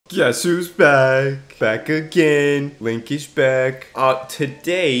Guess who's back? Back again. Link is back.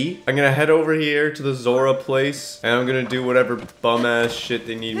 Today, I'm gonna head over here to the Zora place, and I'm gonna do whatever bum-ass shit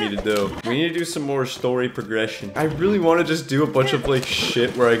they need me to do. We need to do some more story progression. I really want to just do a bunch of, like,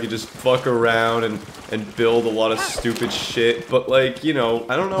 shit where I could just fuck around and build a lot of stupid shit, but, like, you know,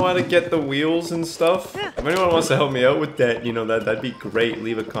 I don't know how to get the wheels and stuff. If anyone wants to help me out with that, you know, that'd be great.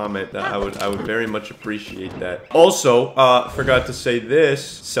 Leave a comment. I would very much appreciate that. Also, forgot to say this.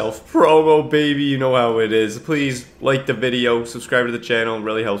 Self-promo, baby, you know how it is. Please like the video, subscribe to the channel, it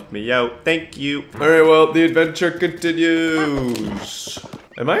really helps me out. Thank you. Alright, well, the adventure continues.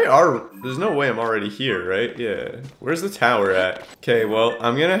 There's no way I'm already here, right? Yeah. Where's the tower at? Okay, well,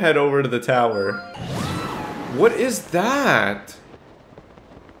 I'm gonna head over to the tower. What is that?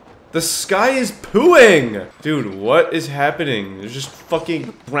 The sky is pooing! Dude, what is happening? There's just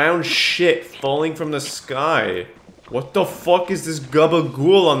fucking brown shit falling from the sky. What the fuck is this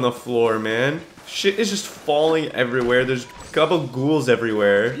gabagool on the floor, man? Shit is just falling everywhere. There's gabagools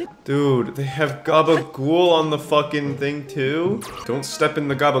everywhere. Dude, they have gabagool on the fucking thing too? Don't step in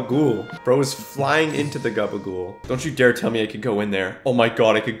the gabagool. Bro is flying into the gabagool. Don't you dare tell me I could go in there. Oh my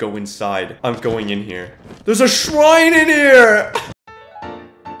god, I could go inside. I'm going in here. There's a shrine in here!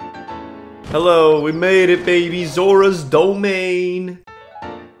 Hello, we made it, baby. Zora's domain.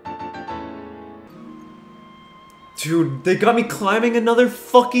 Dude, they got me climbing another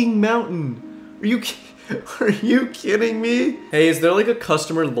fucking mountain. Are you kidding me? Hey, is there like a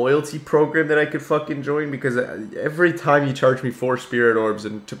customer loyalty program that I could fucking join? Because every time you charge me 4 spirit orbs,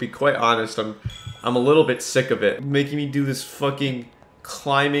 and to be quite honest, I'm a little bit sick of it. Making me do this fucking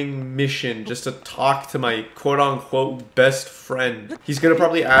climbing mission just to talk to my quote-unquote best friend. He's gonna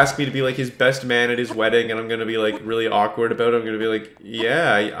probably ask me to be like his best man at his wedding, and I'm gonna be like really awkward about it. I'm gonna be like,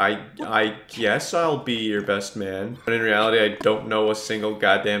 yeah, I guess I'll be your best man. But in reality, I don't know a single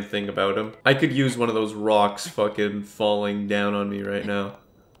goddamn thing about him. I could use one of those rocks fucking falling down on me right now.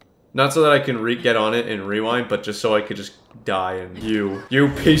 Not so that I can get on it and rewind, but just so I could just die. And you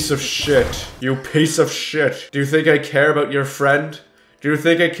piece of shit. You piece of shit. Do you think I care about your friend? Do you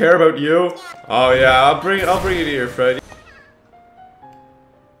think I care about you? Oh yeah, I'll bring you to your friend.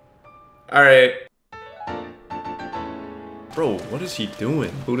 Alright. Bro, what is he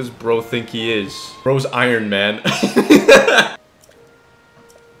doing? Who does bro think he is? Bro's Iron Man.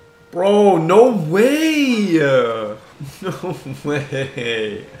 Bro, no way! No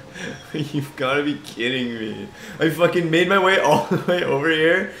way. You've gotta be kidding me. I fucking made my way all the way over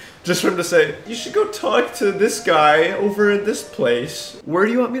here just for him to say, you should go talk to this guy over at this place. Where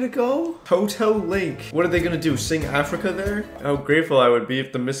do you want me to go? Hotel Link. What are they gonna do? Sing Africa there? How grateful I would be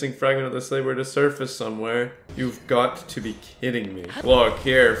if the missing fragment of the slate were to surface somewhere. You've got to be kidding me. Look,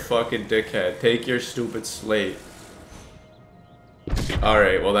 here, fucking dickhead. Take your stupid slate.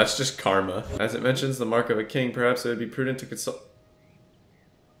 Alright, well that's just karma. As it mentions the mark of a king, perhaps it would be prudent to consult.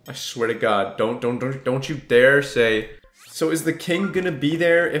 I swear to God, don't you dare say. So is the king gonna be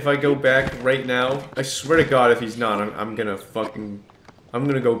there if I go back right now? I swear to God, if he's not, I'm gonna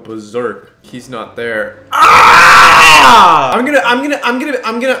go berserk. He's not there. Ah! I'm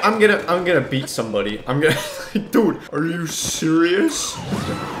gonna beat somebody. Dude, are you serious?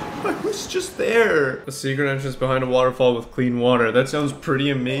 I was just there. A secret entrance behind a waterfall with clean water. That sounds pretty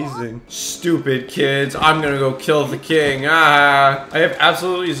amazing. Stupid kids. I'm gonna go kill the king. Ah. I have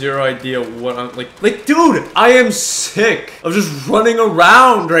absolutely zero idea what I'm like, dude, I am sick of just running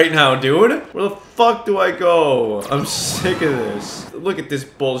around right now, dude. Where the fuck do I go? I'm sick of this. Look at this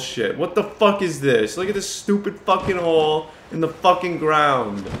bullshit. What the fuck is this? Look at this stupid fucking hole in the fucking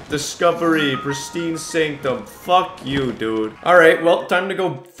ground. Discovery, pristine sanctum. Fuck you, dude. Alright, well, time to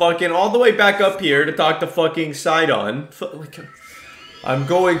go fucking all the way back up here to talk to fucking Sidon. I'm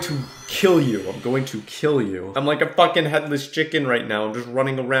going to kill you. I'm going to kill you. I'm like a fucking headless chicken right now. I'm just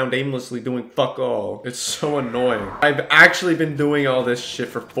running around aimlessly doing fuck all. It's so annoying. I've actually been doing all this shit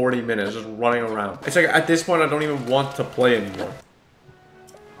for 40 minutes, just running around. It's like, at this point, I don't even want to play anymore.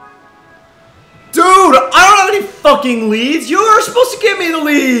 Dude, I don't have any fucking leads. You're supposed to give me the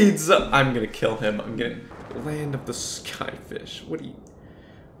leads. I'm gonna kill him. I'm gonna... Land of the Skyfish. What do you...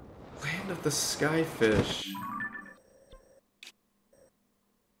 Land of the Skyfish.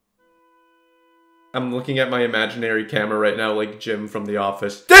 I'm looking at my imaginary camera right now like Jim from The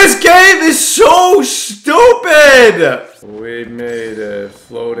Office. This game is so stupid! We made a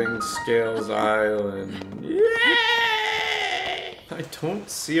floating scales island. Yeah! I don't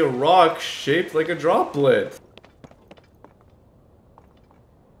see a rock shaped like a droplet.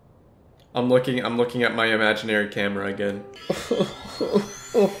 I'm looking at my imaginary camera again.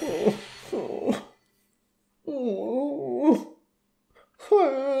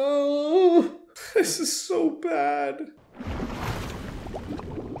 Oh, this is so bad.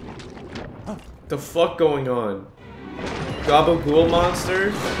 The fuck going on? Gabagool monster?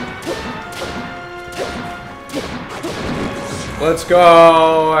 Let's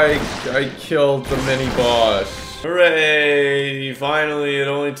go! I killed the mini boss. Hooray! Finally, it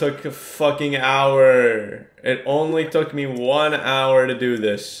only took a fucking hour. It only took me 1 hour to do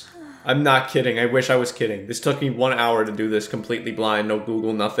this. I'm not kidding. I wish I was kidding. This took me 1 hour to do this completely blind, no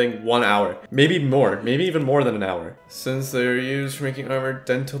Google, nothing. 1 hour. Maybe more. Maybe even more than an hour. Since they are used for making armor,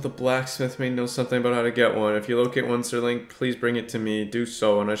 Dental the blacksmith may know something about how to get one. If you locate one, Sir Link, please bring it to me. Do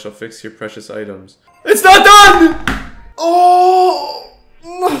so, and I shall fix your precious items. It's not done! Oh!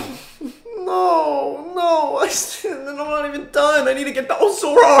 No, I'm not even done. I need to get the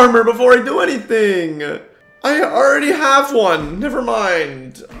zora armor before I do anything. I already have one. Never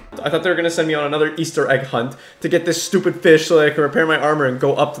mind. I thought they were gonna send me on another Easter egg hunt to get this stupid fish so that I can repair my armor and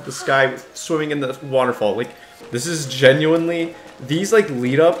go up to the sky swimming in the waterfall. Like, this is genuinely... These, like,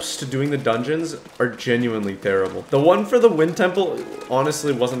 lead-ups to doing the dungeons are genuinely terrible. The one for the Wind Temple,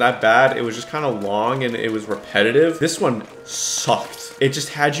 honestly, wasn't that bad. It was just kind of long and it was repetitive. This one sucked. It just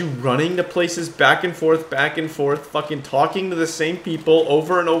had you running to places back and forth, fucking talking to the same people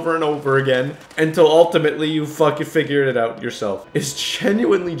over and over and over again until ultimately you fucking figured it out yourself. It's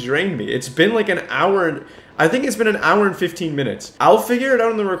genuinely drained me. It's been like an hour and... I think it's been an hour and 15 minutes. I'll figure it out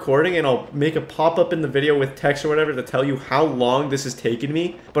in the recording and I'll make a pop-up in the video with text or whatever to tell you how long this has taken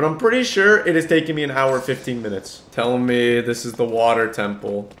me. But I'm pretty sure it has taken me an hour and 15 minutes. Tell me this is the water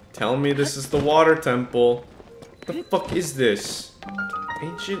temple. Tell me this is the water temple. What the fuck is this?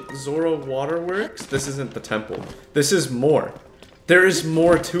 Ancient Zora Waterworks? This isn't the temple. This is more. There is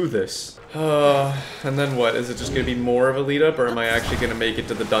more to this. And then what? Is it just gonna be more of a lead up or am I actually gonna make it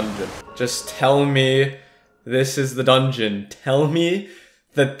to the dungeon? Just tell me this is the dungeon. Tell me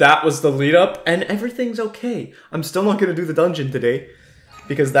that that was the lead up and everything's okay. I'm still not gonna do the dungeon today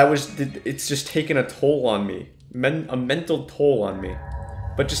because it's just taken a toll on me. A mental toll on me.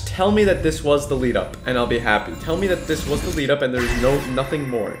 But just tell me that this was the lead up and I'll be happy. Tell me that this was the lead up and there's nothing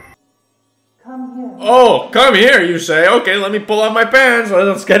more. Come here. Oh, come here, you say. Okay, let me pull out my pants.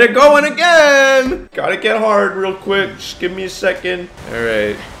 Let's get it going again. Gotta get hard real quick. Just give me a second. All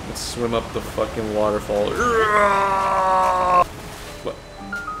right, let's swim up the fucking waterfall. What?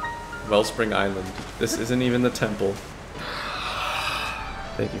 Wellspring Island. This isn't even the temple.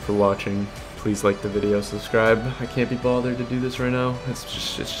 Thank you for watching. Please like the video, subscribe. I can't be bothered to do this right now. It's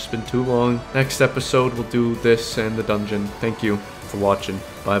just been too long. Next episode, we'll do this and the dungeon. Thank you for watching.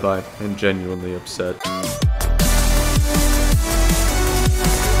 Bye-bye. I'm genuinely upset.